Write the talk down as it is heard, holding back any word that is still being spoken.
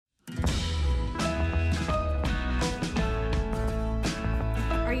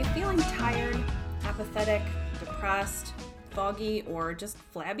apathetic, depressed, foggy, or just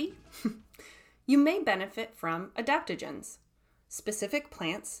flabby? You may benefit from adaptogens, specific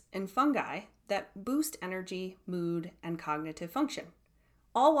plants and fungi that boost energy, mood, and cognitive function,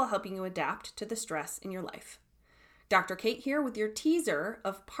 all while helping you adapt to the stress in your life. Dr. Kate here with your teaser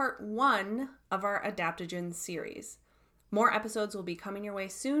of part 1 of our adaptogens series. More episodes will be coming your way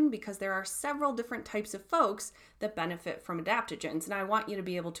soon because there are several different types of folks that benefit from adaptogens, and I want you to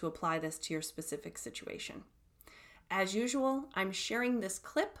be able to apply this to your specific situation. As usual, I'm sharing this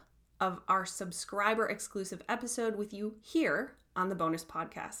clip of our subscriber-exclusive episode with you here on the bonus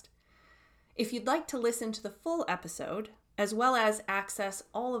podcast. If you'd like to listen to the full episode, as well as access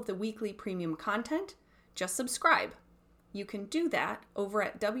all of the weekly premium content, just subscribe. You can do that over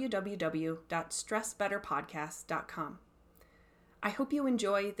at www.stressbetterpodcast.com. I hope you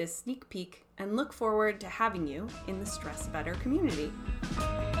enjoy this sneak peek and look forward to having you in the Stress Better community.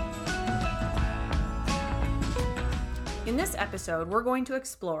 In this episode, we're going to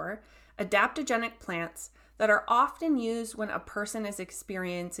explore adaptogenic plants that are often used when a person is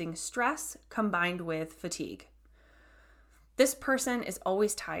experiencing stress combined with fatigue. This person is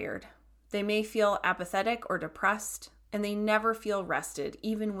always tired. They may feel apathetic or depressed, and they never feel rested,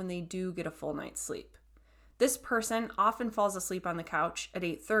 even when they do get a full night's sleep. This person often falls asleep on the couch at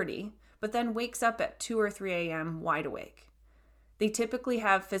 8:30, but then wakes up at 2 or 3 a.m. wide awake. They typically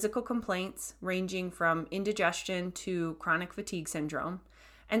have physical complaints ranging from indigestion to chronic fatigue syndrome,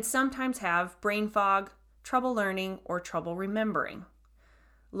 and sometimes have brain fog, trouble learning, or trouble remembering.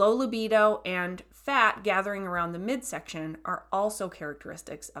 Low libido and fat gathering around the midsection are also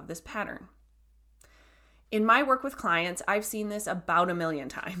characteristics of this pattern. In my work with clients, I've seen this about 1 million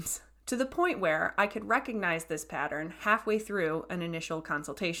times, to the point where I could recognize this pattern halfway through an initial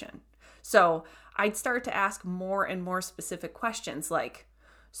consultation. So I'd start to ask more and more specific questions like,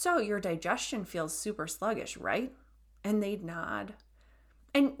 so your digestion feels super sluggish, right? And they'd nod.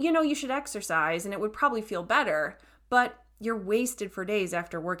 And you should exercise and it would probably feel better, but you're wasted for days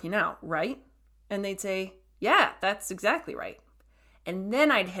after working out, right? And they'd say, yeah, that's exactly right. And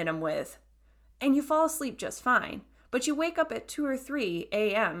then I'd hit them with, and you fall asleep just fine, but you wake up at 2 or 3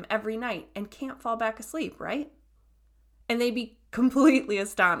 a.m. every night and can't fall back asleep, right? And they'd be completely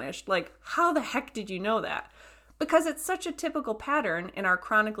astonished, like, how the heck did you know that? Because it's such a typical pattern in our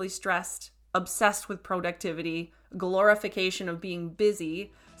chronically stressed, obsessed with productivity, glorification of being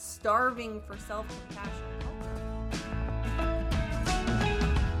busy, starving for self-compassion.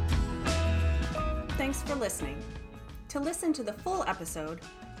 Thanks for listening. To listen to the full episode,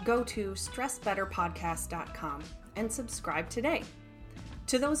 go to stressbetterpodcast.com and subscribe today.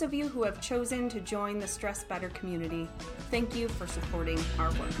 To those of you who have chosen to join the Stress Better community, thank you for supporting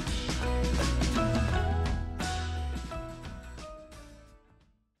our work.